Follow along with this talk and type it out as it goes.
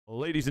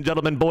Ladies and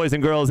gentlemen, boys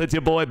and girls, it's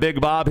your boy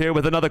Big Bob here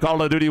with another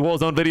Call of Duty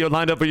Warzone video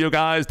lined up for you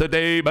guys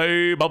today.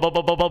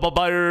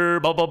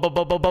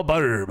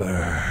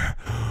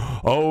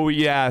 Oh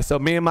yeah, so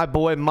me and my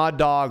boy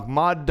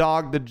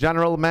MUDDAWG, the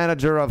general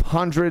manager of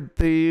 100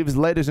 Thieves.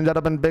 Ladies and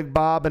gentlemen, Big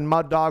Bob and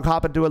MUDDAWG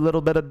hop into a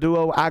little bit of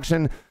duo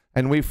action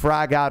and we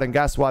frag out. And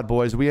guess what,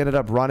 boys? We ended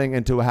up running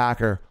into a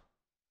hacker.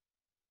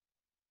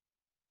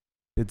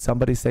 Did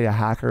somebody say a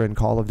hacker in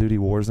Call of Duty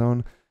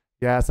Warzone?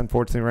 Yes,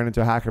 unfortunately, we ran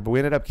into a hacker, but we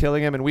ended up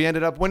killing him and we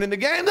ended up winning the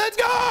game. Let's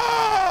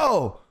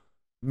go!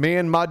 Me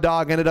and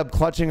MUDDAWG ended up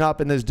clutching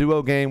up in this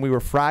duo game. We were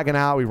fragging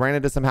out. We ran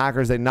into some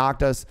hackers. They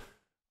knocked us.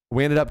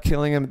 We ended up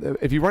killing him.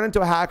 If you run into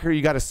a hacker,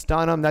 you got to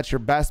stun him. That's your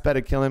best bet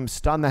to kill him.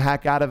 Stun the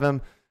heck out of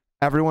him.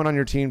 Everyone on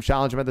your team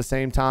challenge him at the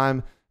same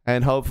time,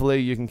 and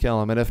hopefully you can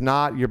kill him. And if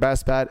not, your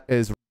best bet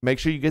is make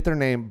sure you get their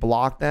name,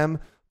 block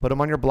them, put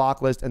them on your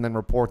block list, and then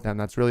report them.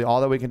 That's really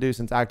all that we can do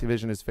since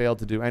Activision has failed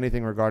to do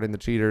anything regarding the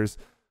cheaters.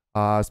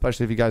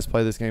 Especially if you guys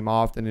play this game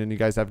often and you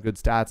guys have good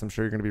stats. I'm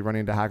sure you're going to be running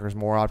into hackers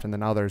more often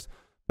than others.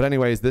 But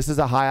anyways, this is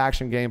a high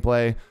action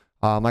gameplay.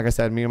 Like I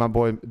said, me and my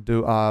boy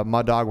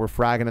MUDDAWG were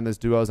fragging in this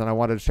duos, and I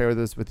wanted to share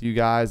this with you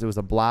guys. It was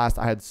a blast.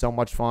 I had so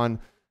much fun,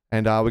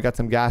 and we got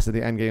some gas at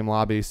the end game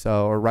lobby.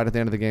 So, or right at the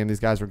end of the game, these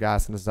guys were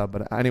gassing us up.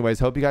 But anyways,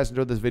 hope you guys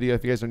enjoyed this video.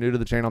 If you guys are new to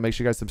the channel, make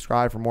sure you guys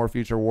subscribe for more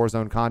future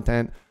Warzone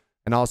content.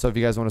 And also, if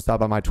you guys want to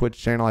stop by my Twitch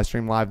channel, I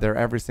stream live there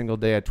every single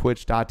day at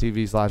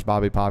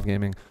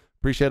twitch.tv/BobbyPoffGaming.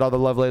 Appreciate all the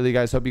love lately,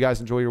 guys. Hope you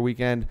guys enjoy your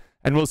weekend,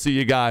 and we'll see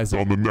you guys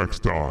on the next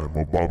time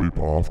on Bobby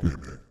Poff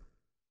Gaming.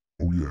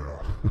 Oh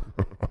yeah.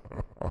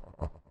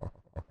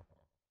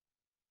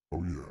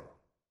 Oh yeah.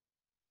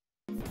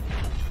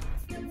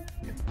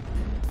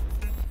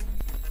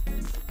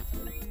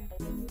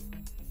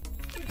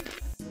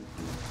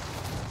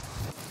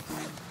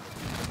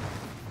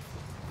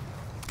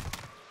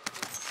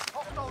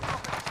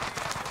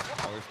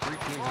 Oh, there's 3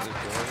 teams at the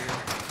door here.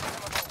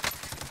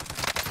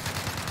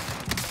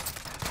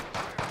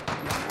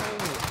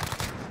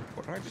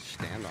 What did I just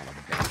stand on a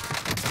bench?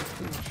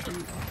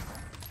 Shoot.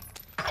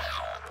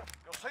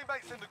 Your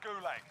teammates in the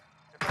gulag.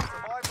 If they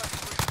survive, that's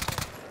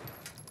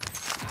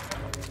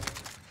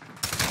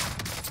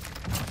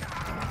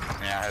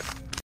Yeah, I had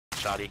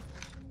shoddy.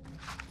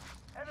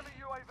 enemy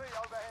UAV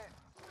overhead.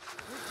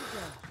 Where'd you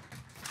go?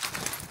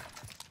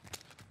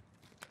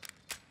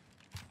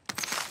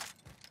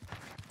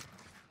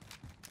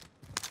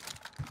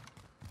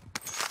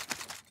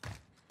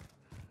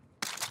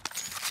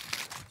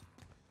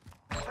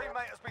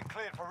 Teammate has been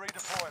cleared for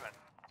redeployment.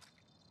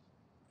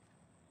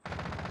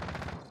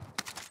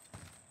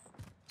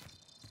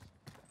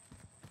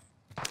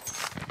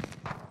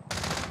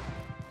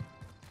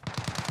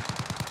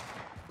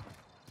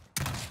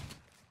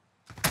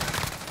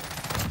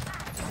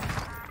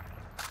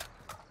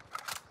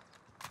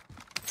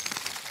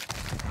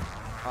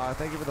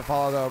 Thank you for the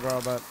follow though,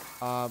 bro, but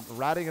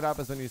ratting it up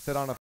is when you sit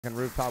on a fucking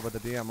rooftop with the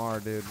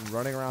DMR, dude, and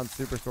running around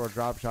Superstore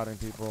drop shotting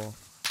people.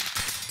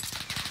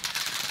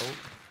 Oh, is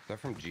that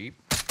from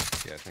Jeep?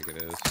 Yeah, I think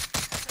it is.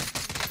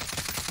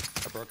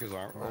 I broke his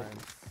arm. Nice. Oh,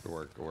 good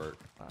work, good work.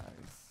 Nice.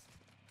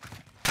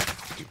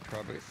 He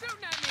probably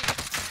Shooting at me!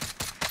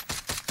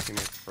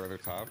 teammates further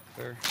top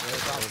there.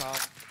 Yeah, top.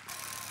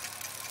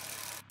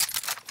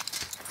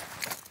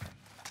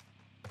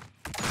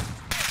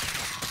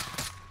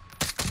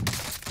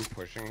 Who's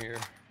pushing here?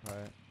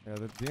 Right. Yeah,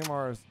 the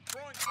DMR is.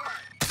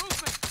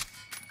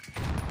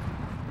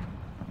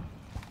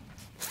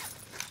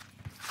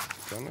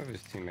 Don't know if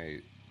his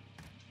teammate.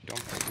 Don't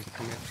think his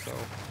teammate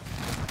though.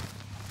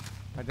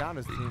 I downed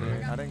his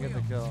teammate. I didn't get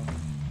the kill.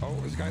 Oh,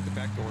 this guy at the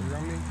back door here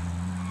on me?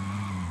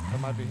 That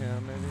might be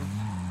him, maybe.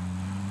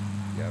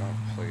 Yeah, I don't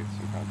play it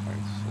sometimes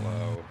playing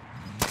slow.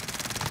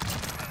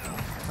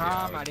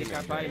 Ah, Yeah, marica,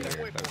 teammate baila.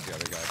 there. That's the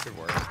other guy. Good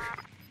work.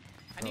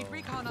 I need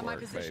recon on my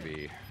position.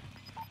 Baby.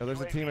 Oh, there's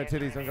a team at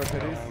Titties. Wanna go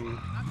Titties?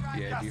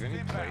 Yeah, do you have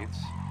any plates?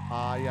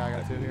 Yeah, I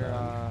got two here.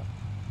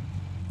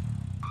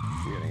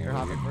 You getting You're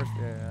hopping it? first?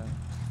 Yeah.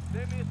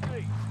 Send me a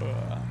seat.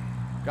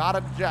 Got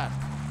a jet.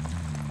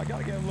 I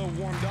gotta get a little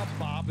warmed up,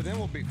 Bob, and then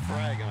we'll be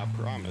fragging. I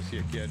promise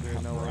you, kid. Dude,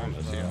 I no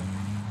promise worries, you.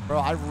 bro.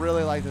 I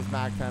really like this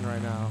Mac 10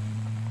 right now.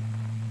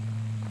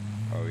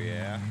 Oh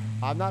yeah.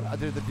 I'm not,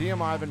 dude. The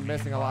DMR I've been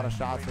missing a lot of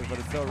shots with, but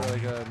it's still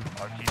really good.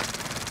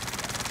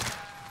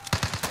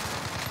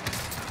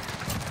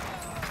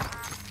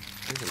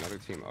 There's another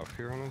team up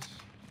here on us.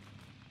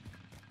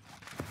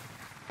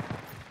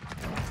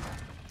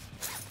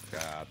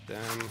 Got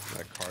them.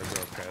 That car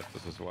drove past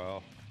us as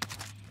well.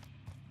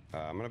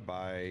 I'm gonna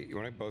buy. You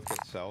want to both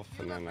get self,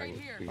 and then you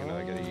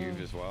can get a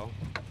UV as well.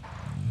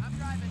 I'm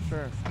driving.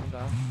 Sure, I'm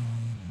down.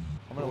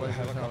 I'm gonna Oh, a wait for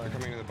this helicopter heli.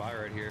 coming to the buy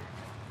right here.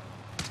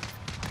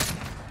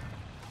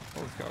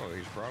 Oh, let's go. He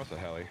just brought us a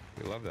heli.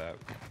 We love that.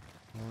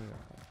 Oh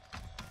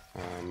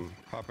yeah.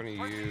 Popping a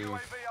Friendly UV,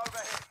 UAV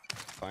overhead.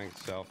 buying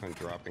self, and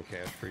dropping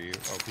cash for you.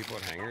 Oh, people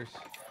at hangars.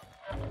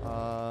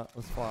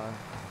 Let's fly.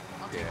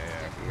 Yeah,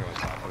 yeah. We can go on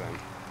top of them.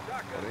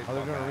 Oh,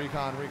 they're doing a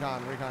recon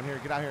here.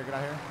 Get out here.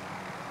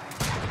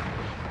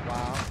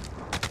 Wow.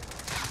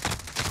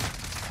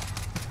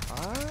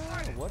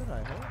 What did I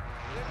hit?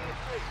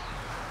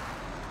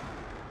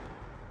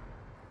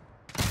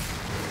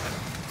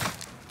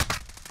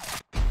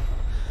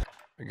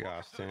 I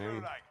got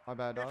him. My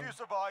bad, dog. If you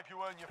survive, you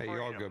earn your Hey, freedom.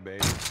 you all good,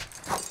 baby?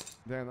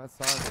 Damn, that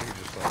sucks. Did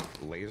he just like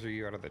laser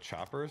you out of the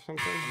chopper or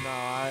something?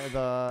 No,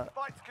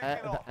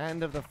 the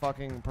end of the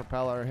fucking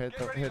propeller hit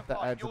the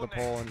edge of the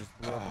pole and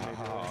just blew up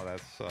immediately. Oh,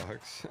 that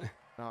sucks.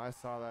 No, I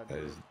saw that. That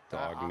Dude. is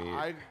dog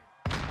meat.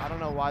 I don't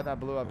know why that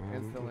blew up I'm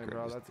instantly, gonna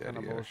bro. grab That's this kind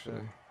of daddy, bullshit.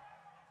 actually.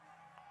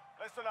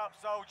 Listen up,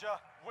 soldier.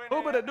 Win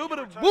Boobada here, doobada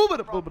you return boobada to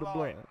the front boobada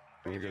line. blah.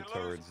 I'm gonna go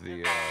towards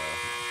the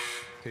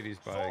titties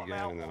by Sort them again,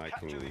 out and then or I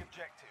capture the can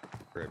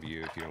objective. grab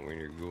you if you don't win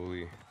your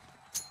ghoulie.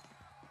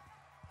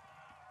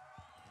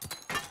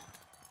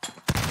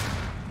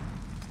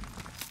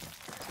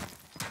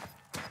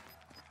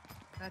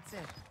 That's it.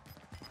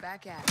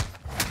 Back at it.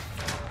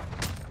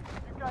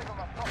 You gave them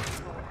a proper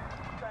story.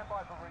 Stand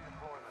by for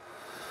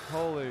redeployment.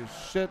 Holy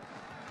shit.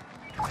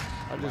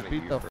 I just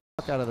beat the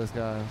fuck out of this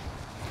guy.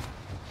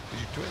 Did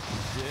you twist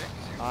his dick?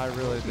 I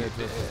really did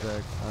twist his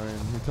dick. I mean,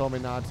 he told me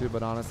not to,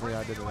 but honestly,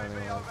 I did it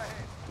anyway.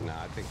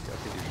 Nah, I think you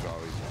should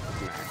always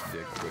max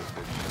dick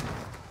twistage.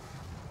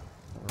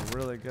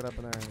 Really get up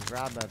in there and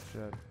grab that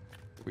shit.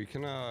 We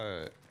can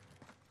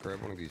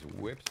grab one of these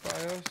whips by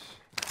us.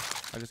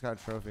 I just got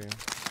a trophy.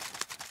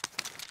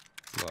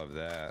 Love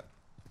that.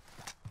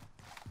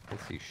 I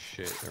see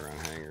shit around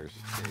hangars.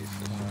 There's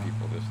some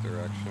people this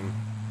direction.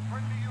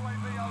 Friendly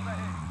UAV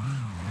overhead.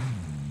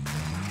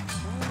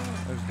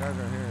 There's guys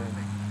right here.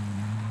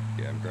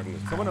 Yeah, I'm grabbing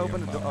this. Someone bounty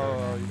opened the up door. top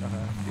Oh, here.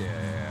 okay.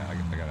 Yeah, I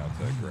got out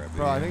to grab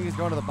Bro, I think he's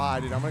going to the buy,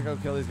 dude. I'm gonna go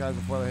kill these guys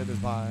before they hit this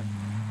buy.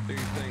 Do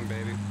your thing,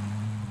 baby.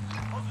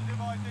 Positive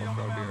ID on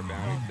the That'll be our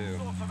bounty, too.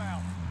 Sort them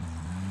out.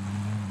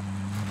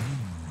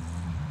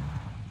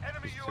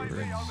 Enemy These two UAV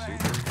are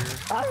overhead. super here.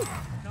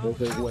 Good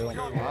Good work.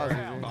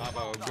 work,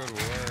 Bobo. Good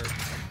work.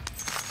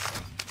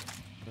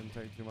 Didn't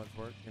take too much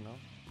work, you know.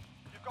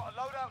 You've got a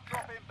loadout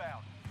drop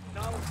inbound.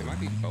 They might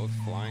be both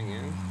flying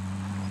in.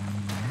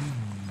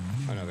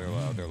 Oh no, they're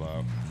low. They're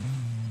low.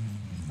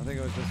 I think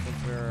it was just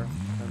since we're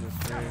in the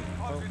street.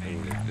 Oh,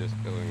 And this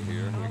building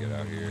here. Let me get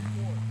out here.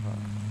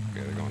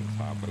 Okay, they're going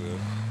top of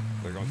this.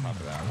 They're going top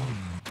of that one.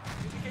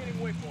 Indicating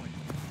waypoint.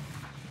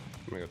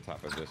 I'm gonna go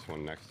top of this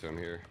one next to him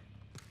here.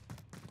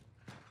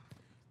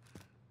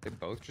 They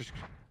both just,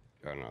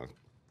 I don't know,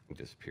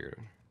 disappeared.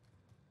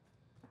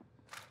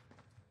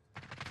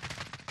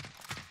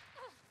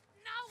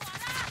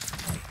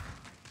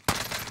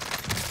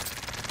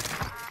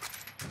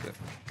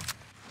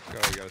 Go,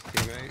 you got a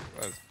teammate?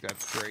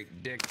 That's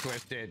great. Dick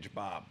twistage,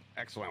 Bob.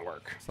 Excellent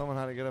work. someone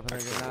had to get up and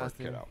they get Excellent work,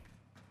 nasty. kiddo.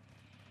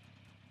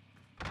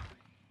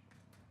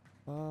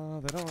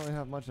 They don't really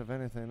have much of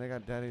anything. They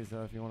got daddies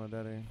though if you want a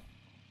daddy.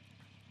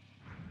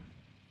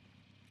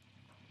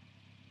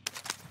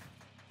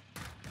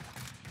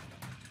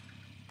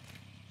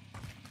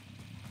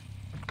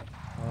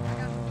 I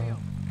got the wheel.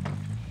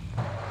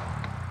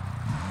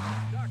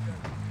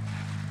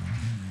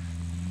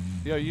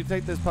 Yo, you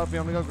take this puppy.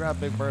 I'm gonna go grab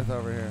Big Bertha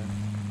over here.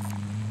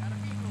 Got a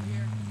vehicle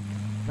here.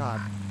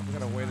 God, we're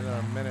gonna wait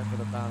another minute for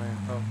the bounty.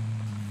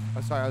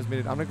 Oh, sorry, I was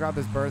muted. I'm gonna grab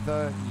this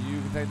Bertha. You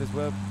can take this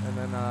whip, and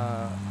then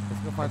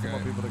let's go find some more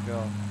Okay. people to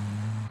kill.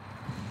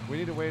 We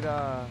need to wait.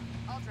 I'll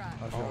drive.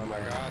 Oh, shit, Oh my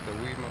okay. god, the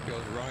weed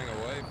mobile's running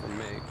away from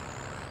me.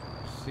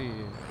 See,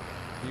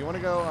 you want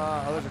to go?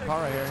 Oh, there's a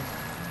car right here.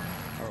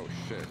 Oh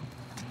shit.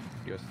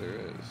 Yes, there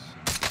is.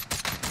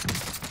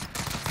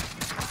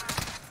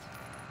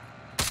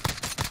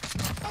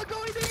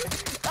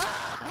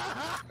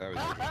 That was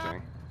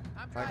interesting.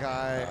 I'm That driving.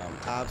 guy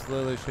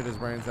absolutely shit his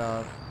brains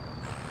out.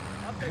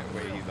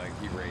 Wait,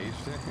 he raged?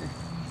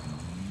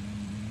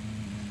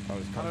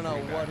 I don't know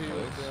what he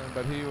was doing,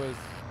 but he was.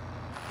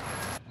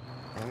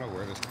 I don't know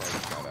where this car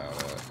just got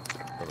out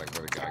at. Or like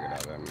where the guy got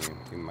out at. I mean,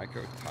 he might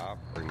go top,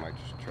 or he might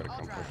just try to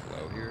come push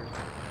low here.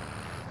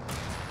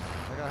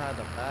 That guy had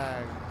the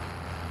bag.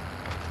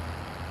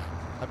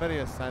 I bet he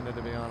ascended,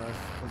 to be honest.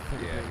 Let's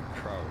take a Yeah, peek.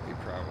 he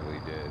probably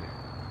did.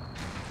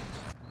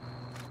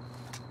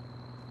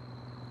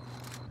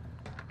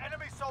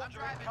 Enemy soldier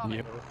incoming.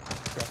 Yep.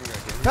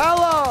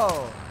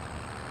 Hello!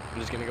 I'm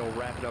just gonna go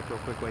wrap it up real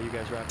quick while you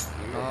guys wrap.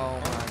 Oh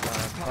my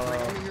god.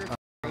 Hello.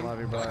 I love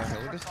you, bro.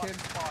 Kill this kid?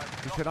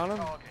 You shit on him?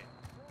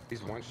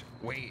 He's one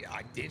wait,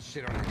 I did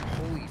shit on him.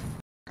 Holy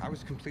I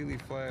was completely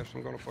flashed.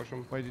 I'm gonna push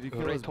him. Wait, did you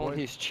kill Right his on boy?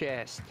 his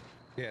chest.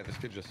 Yeah, this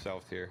kid just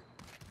selfed here.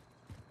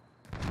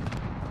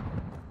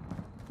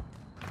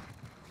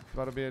 It's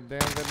about to be a damn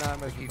good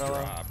night, He Mr.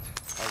 Fellow. dropped.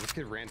 Oh, this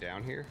kid ran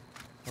down here.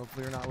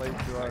 Hopefully you're not late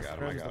to I our got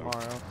him, I scrims got him.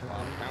 tomorrow. I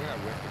only got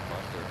whipped the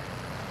cluster.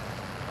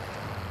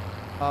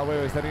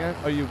 Wait, say that again?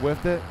 Oh, you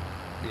whiffed it?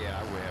 Yeah,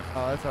 I whiffed.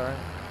 Oh, that's alright.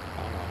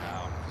 I don't know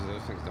how, because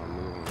those things don't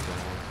move on the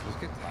ground. Let's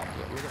get top.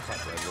 Let me go top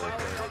red real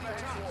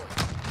quick.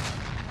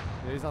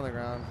 Yeah, he's on the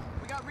ground.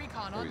 We got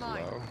recon Oh, he's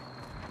online. low.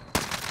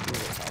 Let me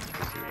go top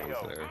to see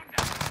one's there.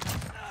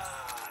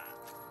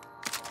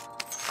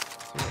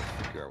 So I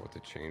gotta figure out what to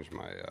change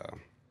my,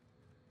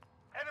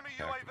 Enemy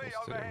UAV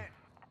Tacticals too. overhead.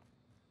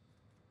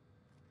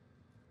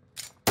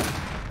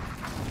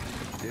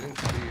 didn't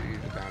see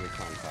the bounty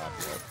on top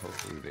yet.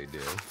 Hopefully they do.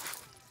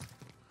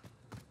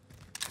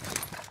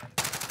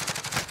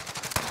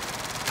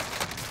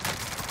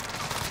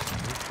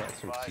 Let's try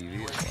some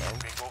TV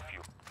as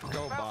well.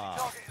 Go,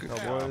 Bob. Good Go,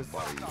 job, boys.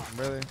 buddy.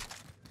 Really?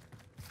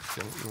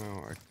 Don't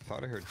know. I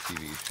thought I heard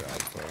TV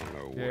shots, but I don't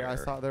know where. Yeah, I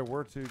saw there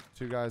were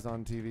two guys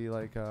on TV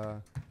like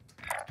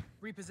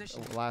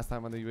Reposition. last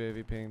time when the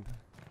UAV pinged.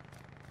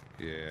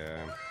 Yeah,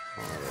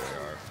 I don't know where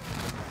they are.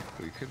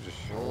 We could just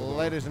show them.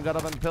 Ladies and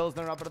gentlemen,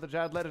 Pilsner up to the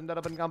chat. Ladies and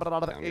gentlemen, coming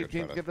out of I'm gonna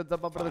 18th, try give to it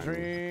up to the find-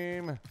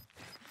 dream.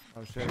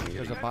 Oh shit, Can you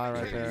there's a get buy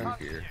right it? there.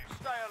 Here.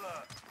 Stay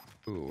alert.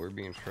 Ooh, we're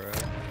being trapped.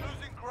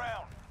 Losing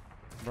ground.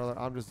 Brother,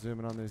 I'm just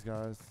zooming on these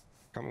guys.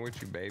 Coming with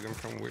you, babe. I'm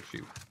coming with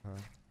you.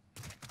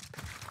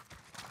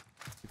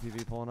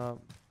 ATV pulling up.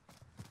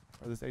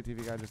 Or this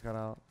ATV guy just got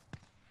out.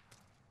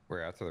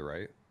 We're out to the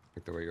right,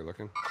 like the way you're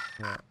looking.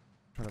 Yeah,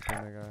 trying to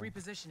pin that guy.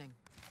 Repositioning.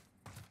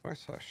 Oh, I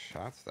saw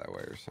shots that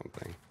way or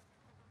something.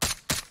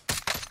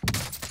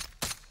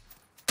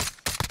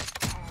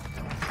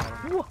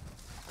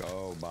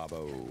 Go,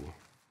 Bobo.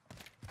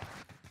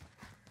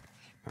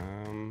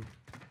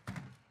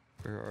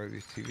 Where are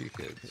these TV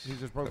kids? He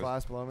just broke Those-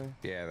 glass below me.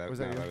 Yeah, that Was was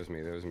that you? that was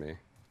me. That was me.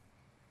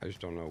 I just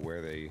don't know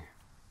where they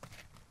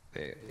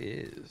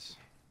is.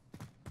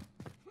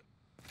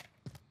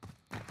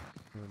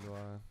 Who do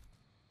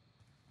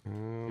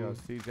Yo,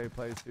 CJ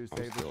plays too. I'm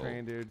Save the still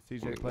train, dude.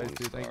 CJ only plays one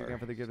too. Thank you star. again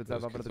for the gifted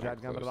Those sub up to the kids chat.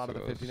 aren't Coming close out of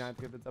the to us. 59th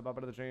gifted sub up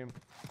to the stream.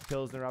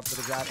 Pilsner up to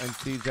the chat. And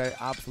CJ,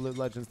 absolute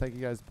legends. Thank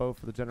you guys both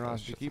for the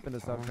generosity. just Keeping the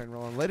a sub foul. train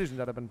rolling. Ladies and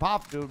gentlemen,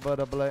 Poff do blah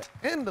blah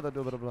into the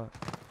do blah blah. Ooh,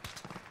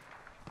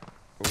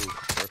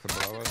 worth Mark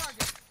below the us.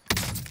 target.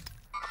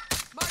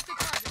 Mark the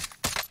target.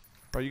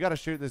 Bro, you got to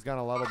shoot this gun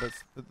a level bit.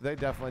 They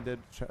definitely did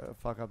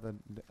fuck up the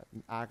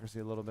accuracy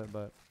a little bit,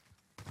 but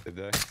Did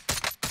they?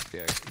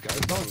 Yeah, guys.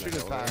 just don't on the shoot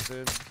as hill there. fast,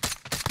 dude.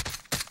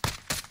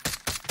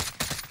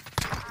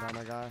 Not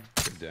my guy.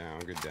 Good down,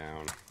 good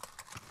down.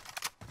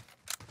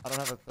 I don't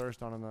have a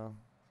thirst on him though.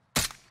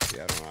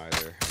 Yeah, I don't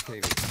either. I can't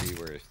even see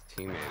where his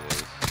teammate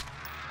is.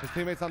 His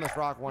teammate's on this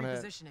rock, one hit.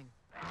 Repositioning.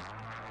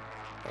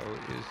 Oh,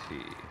 is he?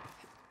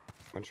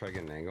 I'm gonna try to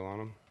get an angle on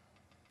him.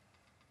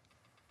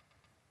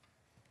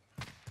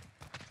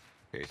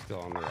 Okay, he's still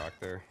on the rock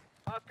there.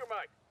 Oscar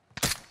Mike.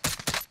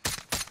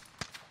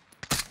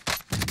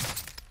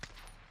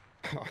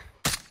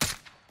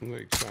 I'm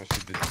like trying to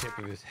shoot the tip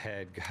of his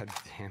head. God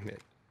damn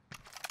it.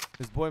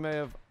 His boy may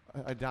have.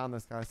 I downed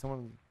this guy.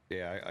 Someone.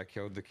 Yeah, I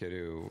killed the kid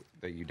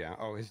that you down.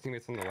 Oh, his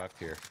teammate's on the left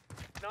here.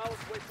 Knowledge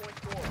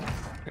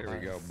waypoint 4. There we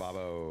go,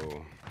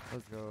 Babo.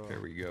 Let's go.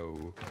 There we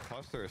go.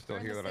 Cluster is still We're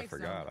in here the that I safe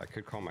forgot. zone. I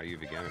could call my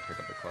UV again and pick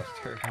up the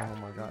cluster. Oh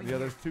my god. Yeah,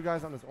 there's two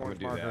guys on this I'm gonna orange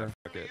do marker. that.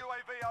 Fuck it.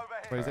 UAV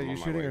overhead. Wait, is that I'm you on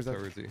my shooting way or is that?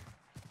 towards you.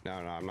 No,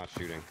 I'm not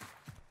shooting.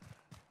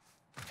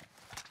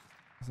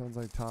 Sounds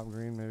like top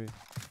green maybe.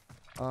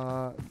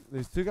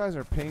 These two guys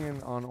are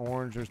pinging on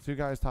orange. There's two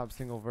guys top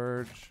single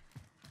verge,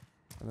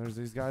 and there's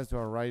these guys to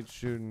our right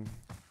shooting.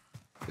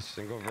 Is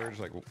single verge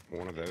like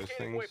one of those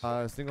things?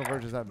 Single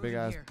verge is that big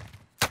Moving ass. here.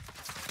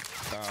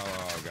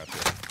 Oh, gotcha.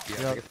 Yeah,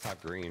 I Yep. think it's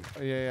top green.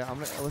 Yeah. I'm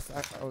gonna.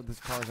 Oh, this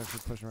car is actually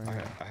pushing right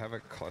here. I have a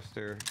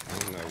cluster. I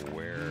don't know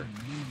where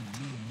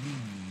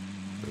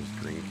those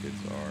green kids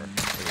are.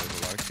 There's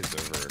a lot of kids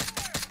over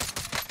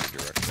the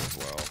direction as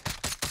well.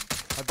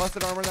 I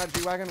busted armor in that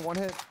G-Wagon. One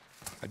hit.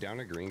 I downed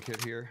a green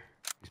kid here.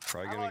 He's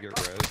probably gonna get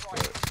res,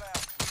 but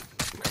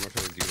I'm coming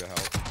towards you to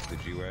help. The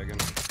G-Wagon.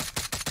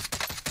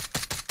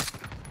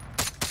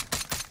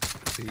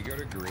 Did he go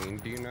to green,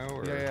 do you know?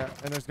 Or? Yeah.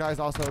 And there's guys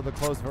also the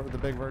the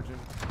big virgin.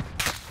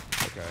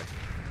 Okay.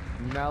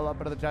 Now up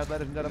into the chat,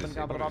 ladies and gentlemen.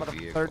 Disable Coming out of the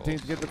vehicles.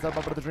 13th. Get this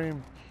up to the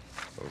dream.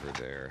 Over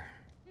there.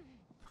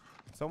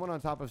 Someone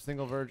on top of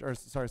single verge, or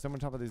sorry, someone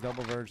on top of these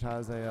double verge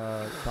has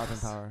a stopping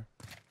power.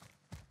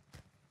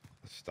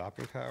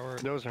 Stopping power?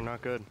 Those are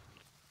not good.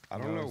 I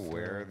don't No, know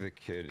where sir. the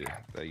kid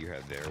that you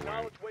had there went.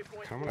 Knowledge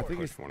waypoint I'm I gonna think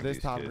push it's one of this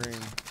these top kids. green.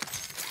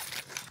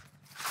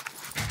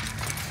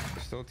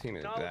 There's still a team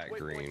at Knowledge that waypoint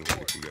green. four.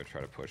 We could go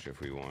try to push if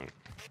we want.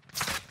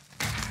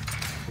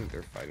 I think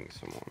they're fighting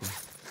someone.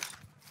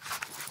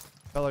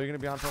 Fellow, you gonna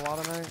be on for a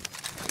while tonight?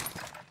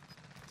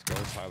 Let's go,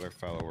 Tyler,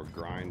 fellow. We're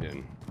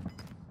grinding.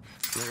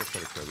 I'm gonna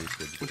try to kill these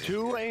kids.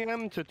 2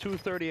 a.m. to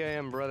 2:30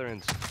 a.m.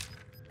 brethrens.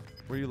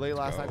 Were you late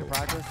last night to Go.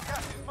 practice? Gas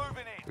is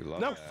moving in. We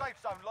love No. that. Safe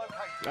zone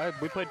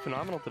located. We played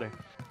phenomenal today.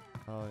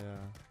 Oh yeah.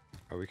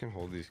 Oh, we can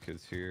hold these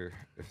kids here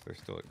if they're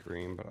still at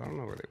green, but I don't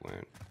know where they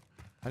went.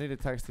 I need to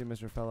text you,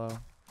 Mr. Fellow,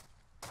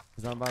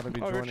 cause I'm about to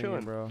be Oh, you're joining you,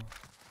 chilling. bro.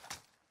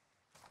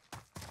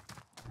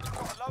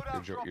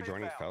 Loadout drop You're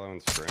joining inbound. fellow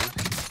and sprint.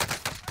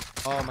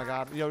 Oh my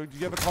God. Yo, do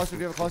you have a cluster?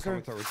 Do you have a cluster?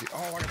 Coming towards you.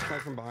 Oh, I got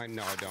sniped from behind.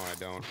 No, I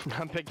don't.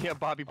 I'm picking up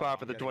Bobby Poff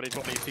for the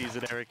 2020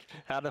 season, Eric.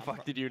 How the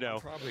fuck did you know?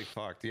 Probably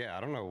fucked. Yeah,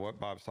 I don't know what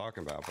Bob's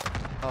talking about, but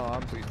Oh,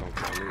 please don't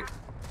kill me.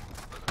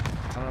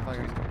 I don't know if I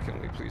Please can. don't kill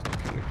me. Please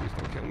don't kill me. Please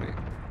don't kill me.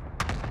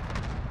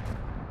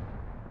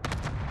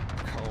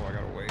 Oh, I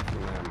got away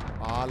from them.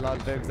 Ah,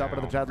 love bigs up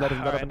into the chat. Let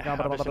him Alright, get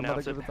I'll just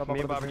announce it. Me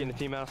and Bobby getting a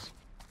team house.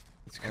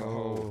 Let's go.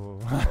 Oh.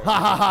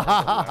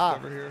 Left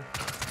over here.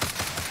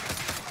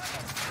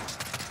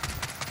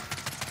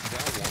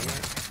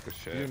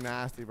 shit. You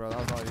nasty, bro. That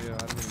was all you. I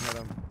didn't even hit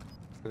him.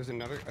 There's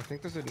another. I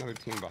think there's another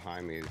team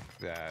behind me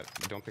that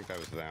I don't think that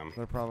was them,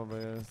 There probably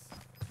is.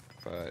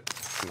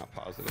 but I'm not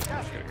positive.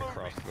 I'm just gonna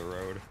cross the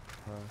road.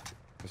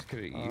 Just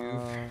could have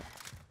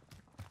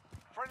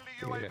Friendly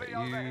you. UAV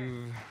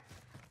overhead.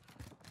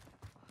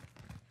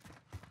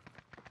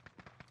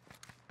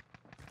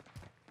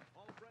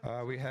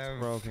 We have.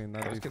 Broken.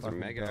 That'd Those be kids are fucking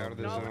mega dope. out of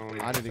the zone.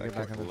 I need to get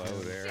back Like on the low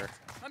field. there.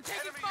 I'm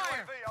taking Enemy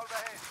fire. UAV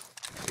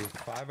overhead. There's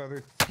 5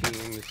 other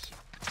teams.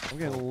 I'm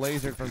getting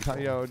lasered from top.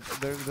 Yo,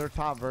 they're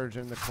top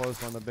version, the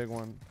close one, the big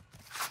one.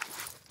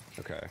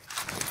 Okay.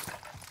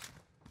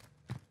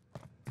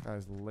 This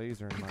guy's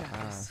lasering my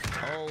ass.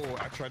 Oh,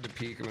 I tried to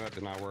peek and that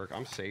did not work.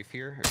 I'm safe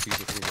here. If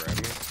people can grab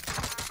me,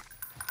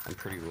 I'm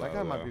pretty low. That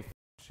guy might though. be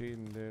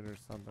cheating, dude, or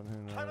something.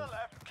 Who To the knows?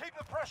 left. Keep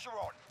the pressure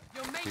on.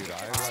 You'll make Dude, it.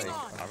 I Hang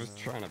on. was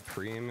trying to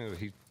pre him.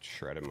 He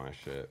shredded my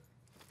shit.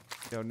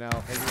 Yo, now,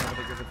 thank you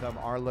for the gift of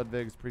our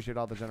Ludwigs. Appreciate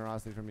all the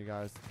generosity from you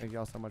guys. Thank you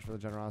all so much for the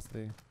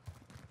generosity.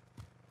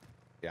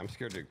 Yeah, I'm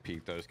scared to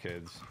peek those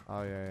kids.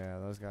 Oh yeah, yeah,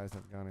 those guys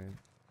have gunny.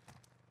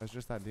 It's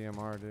just that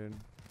DMR, dude.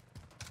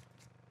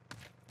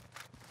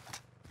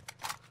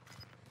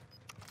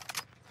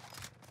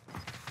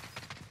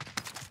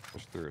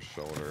 Just through his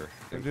shoulder.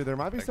 Dude, there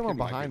might be That someone kid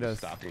might be behind the us.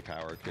 Stopping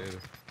power kid.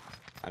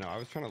 I know. I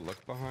was trying to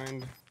look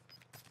behind,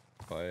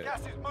 but Gas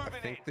is moving I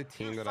think in. the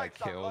team New that I safe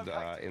zone killed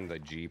located. in the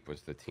Jeep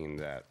was the team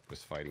that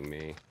was fighting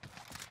me.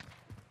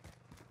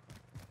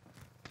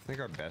 I think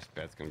our best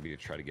bet's gonna be to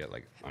try to get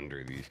like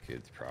under these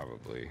kids,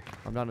 probably.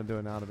 I'm down to do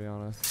it now, to be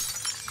honest.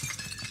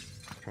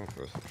 I'm trying to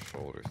throw some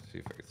shoulders to see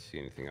if I can see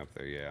anything up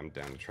there. Yeah, I'm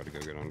down to try to go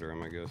get under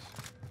him, I guess.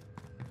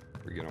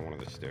 We get on one of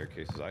the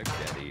staircases. I have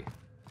Daddy.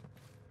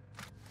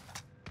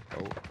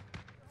 Oh.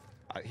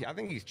 I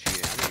think he's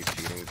cheating. I think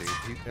he's cheating,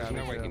 dude. There's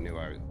no way he knew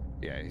I was.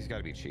 Yeah, he's got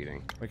to be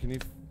cheating. Wait, can you?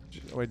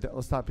 Wait,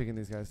 let's stop picking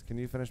these guys. Can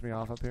you finish me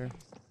off up here?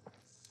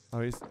 Oh,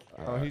 he's.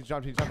 Oh, he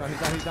jumped. He jumped down. He's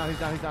down. He's down. He's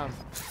down. He's down.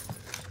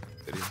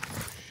 Did he?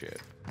 Oh,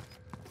 shit.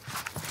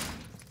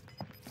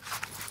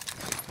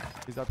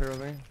 He's up here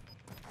with me.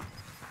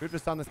 Who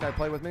just on this guy?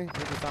 Play with me. Who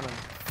just on him?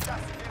 Gas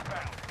is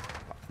inbound.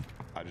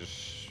 I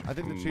just. I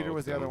think the cheater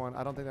was the smoked other him. one.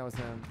 I don't think that was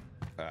him.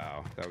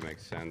 Oh, that would make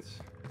sense.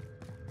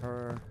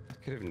 Or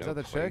Could have is no that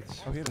the chick?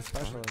 plates. Oh, he had a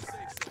specialist.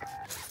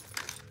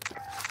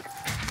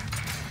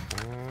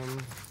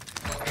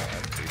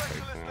 Three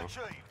plates Specialist now.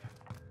 achieved.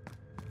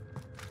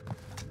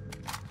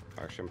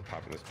 Actually, I'm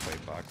popping this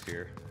plate box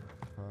here.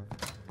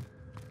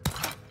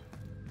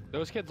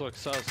 Those kids look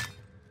sus.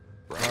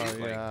 Right? Oh, Like,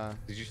 yeah.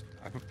 Did you?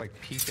 I like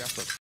peeked out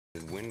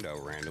the window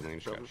randomly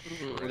and just got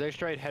shredded. They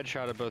straight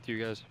headshot at both you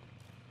guys.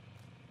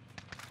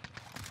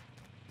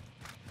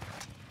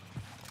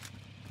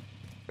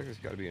 I think there's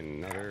got to be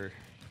another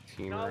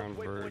team around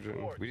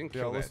Virgin. We didn't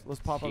Yeah, kill let's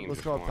that pop up. team, Let's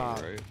just go up one,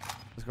 top. Right?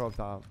 Let's go up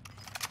top.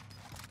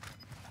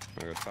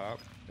 Wanna go top?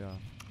 Yeah.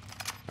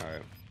 All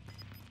right.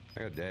 I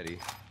got Daddy.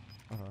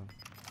 Uh huh.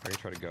 I can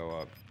try to go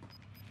up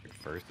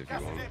first if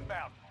Gas you is want.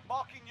 inbound.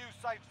 Marking new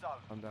safe zone.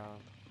 I'm down.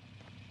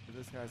 Dude,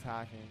 this guy's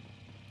hacking.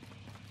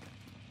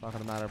 Not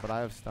gonna matter, but I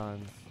have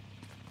stuns.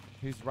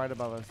 He's right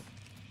above us.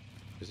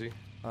 Is he?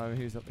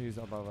 He's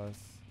above us.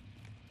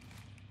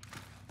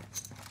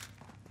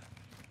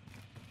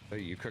 Are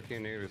you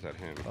cooking it or is that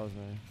him? That was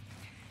me.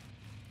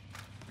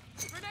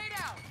 Grenade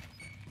out.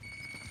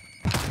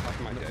 That's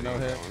my Daddy no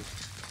hit. going.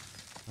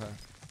 Okay.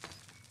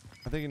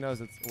 I think he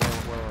knows it's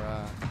where we're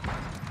at.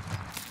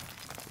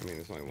 I mean,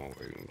 there's only one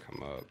way we can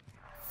come up.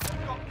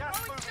 We've got gas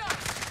Throwing moving.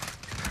 shots.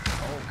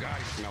 Oh god,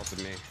 he smelted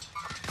me.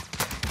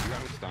 You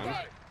got him stunned?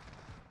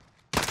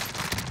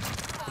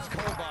 Let's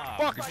go, Bob.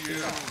 Fuck Look at you.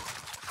 you.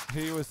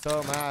 He was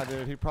so mad,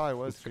 dude. He probably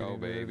was Let's go, cheating,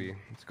 dude. baby.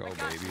 Let's go,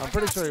 baby. I'm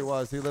pretty sure he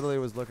was. He literally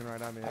was looking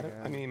right at me I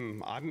again.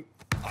 mean, I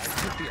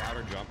took the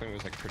outer jump and it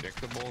was like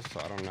predictable,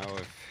 so I don't know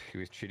if he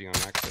was cheating on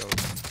that kill,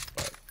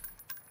 but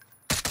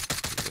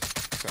he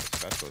just got a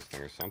specialist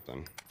thing or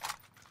something.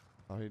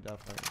 Oh, he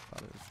definitely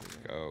thought he was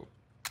cheating. Go.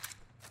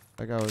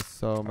 That guy was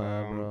so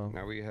mad, bro.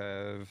 Now we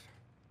have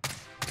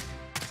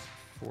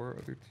 4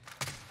 other.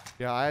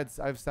 Yeah, I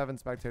have 7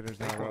 spectators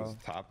I now, think bro.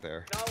 one's top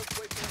there.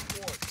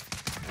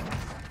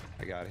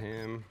 I got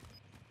him.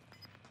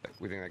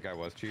 We think that guy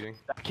was cheating.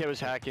 That kid was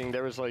hacking.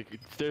 There's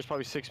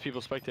probably 6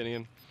 people spectating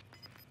him.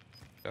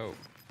 Oh,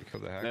 we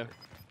killed the hacker.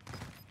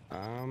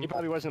 He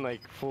probably wasn't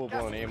like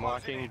full-blown aim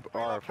locking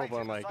or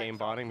full-blown like aim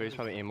botting, but he's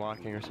probably aim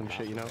locking or some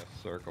shit, you know?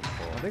 Circle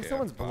pull. I think yeah,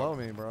 someone's Bob. below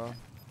me, bro.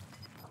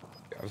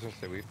 I was gonna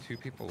say we have 2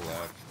 people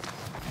left.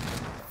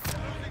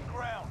 Losing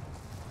ground.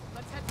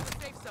 Let's head to the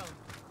safe zone.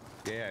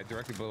 Yeah,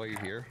 directly below you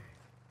here.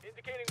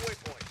 Indicating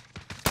waypoint.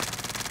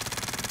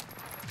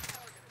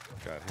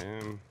 Got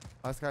him.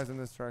 Last guy's in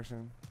this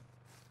direction.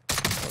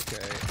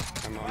 Okay,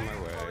 I'm on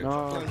my way.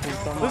 No,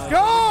 Let's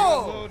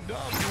go!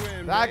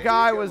 That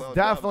guy was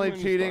definitely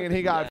cheating, and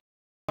he got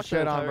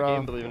shit on, Game,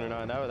 bro. believe it or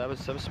not, that was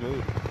so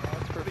smooth.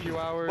 few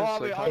hours,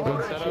 Bobby, like I talking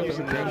about appreciate setups,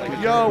 and then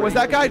like, Yo, was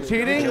that guy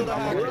cheating?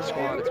 I'm on the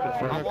squad. It's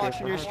confirmed. I'm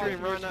watching your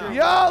stream right now.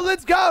 Yo,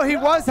 let's go. He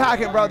was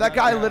hacking, bro. That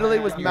guy literally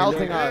was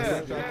melting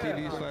us.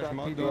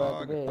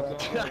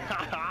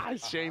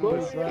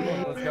 Shameless.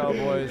 Let's go,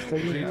 boys.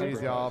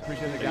 GG's, y'all.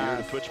 Appreciate the You're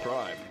guys. Twitch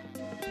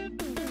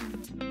Prime.